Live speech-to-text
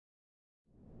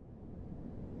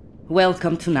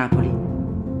Welcome to Napoli,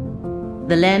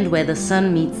 the land where the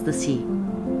sun meets the sea,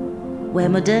 where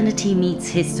modernity meets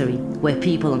history, where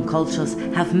people and cultures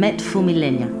have met for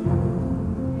millennia.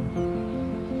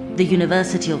 The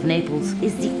University of Naples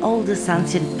is the oldest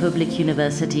ancient public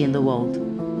university in the world.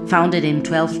 Founded in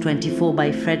 1224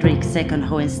 by Federico II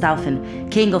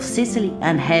Hohenstaufen, King of Sicily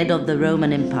and head of the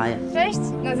Roman Empire. Cześć,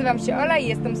 nazywam się Ola i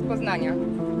jestem z Poznania.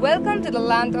 Welcome to the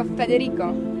land of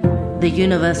Federico. The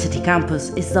university campus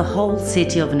is the whole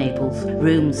city of Naples.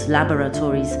 Rooms,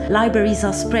 laboratories, libraries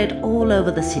are spread all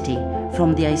over the city,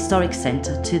 from the historic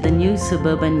center to the new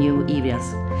suburban new areas.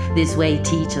 This way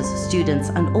teachers, students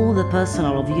and all the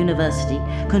personnel of university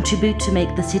contribute to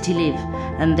make the city live,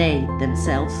 and they,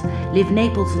 themselves, live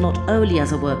Naples not only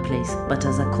as a workplace, but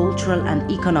as a cultural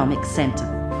and economic center.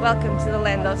 Welcome to the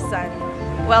land of sun.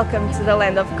 Welcome to the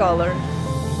land of color.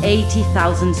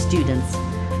 80,000 students,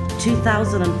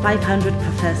 2,500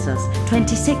 professors,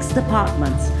 26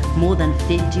 departments, more than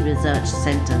 50 research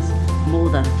centers, more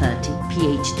than 30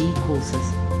 PhD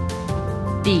courses.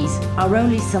 These are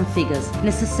only some figures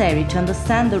necessary to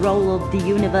understand the role of the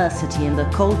university in the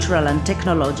cultural and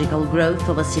technological growth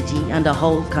of a city and a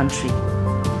whole country.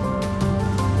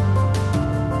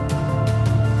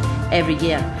 Every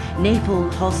year,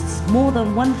 Naples hosts more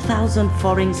than 1,000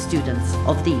 foreign students.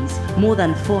 Of these, more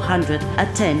than 400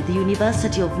 attend the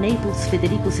University of Naples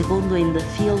Federico II in the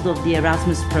field of the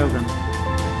Erasmus program.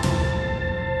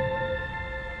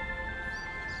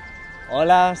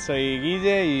 Hola, soy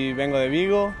Guille y vengo de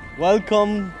Vigo.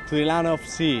 Welcome to the land of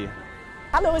sea.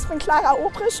 Hallo, ich bin Clara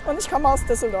Obrisch und ich komme aus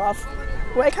Düsseldorf.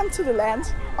 Welcome to the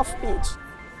land of beach.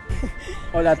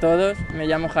 Hola a todos, me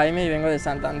llamo Jaime y vengo de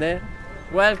Santander.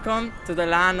 Welcome to the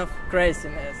land of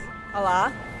craziness.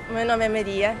 Olá, meu nome é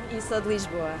Maria e sou de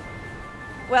Lisboa.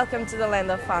 Welcome to the land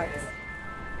of arts.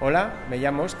 Hola, me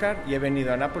llamo Oscar y he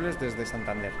venido a Nápoles desde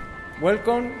Santander.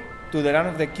 Welcome to the land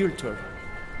of the culture.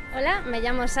 Hola, me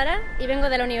llamo Sara y vengo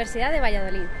de la Universidad de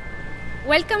Valladolid.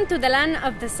 Welcome to the land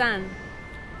of the sun.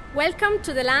 Welcome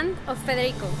to the land of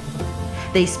Federico.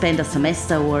 They spend a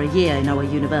semester or a year in our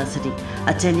university,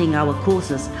 attending our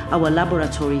courses, our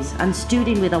laboratories and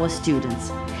studying with our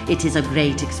students. It is a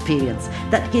great experience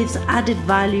that gives added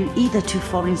value either to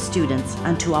foreign students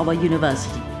and to our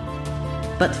university.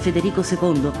 But Federico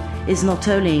II is not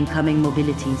only incoming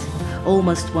mobilities.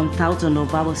 Almost 1,000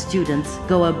 of our students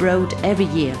go abroad every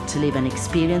year to live an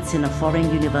experience in a foreign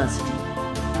university.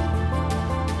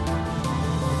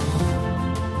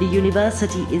 The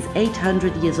university is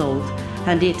 800 years old,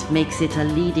 and it makes it a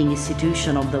leading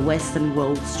institution of the Western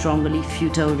world, strongly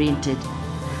future-oriented.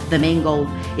 The main goal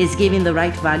is giving the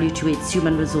right value to its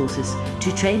human resources,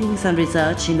 to trainings and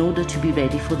research in order to be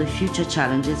ready for the future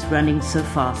challenges running so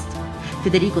fast.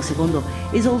 Federico II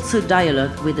is also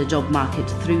dialogue with the job market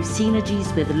through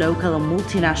synergies with local and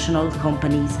multinational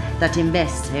companies that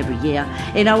invest every year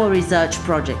in our research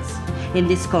projects. In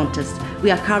this context,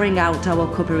 we are carrying out our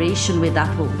cooperation with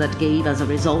Apple that gave as a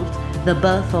result the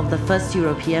birth of the first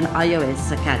European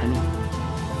iOS Academy.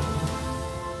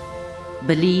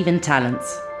 Believe in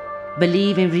talents,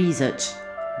 believe in research,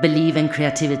 believe in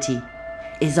creativity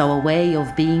is our way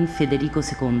of being Federico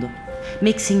II,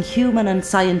 mixing human and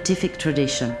scientific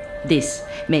tradition. This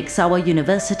makes our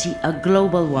university a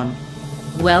global one.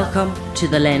 Welcome to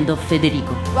the land of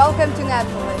Federico. Welcome to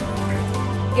Napoli.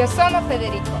 Io sono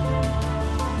Federico.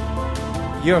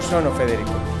 Io sono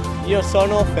Federico. Io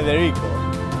sono Federico.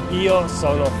 Io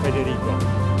sono Federico.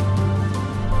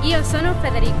 Io sono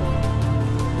Federico.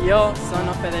 Yo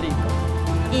sono Federico.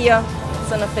 Io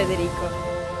sono Federico.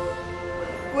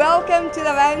 Welcome to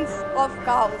the land of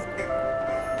cows.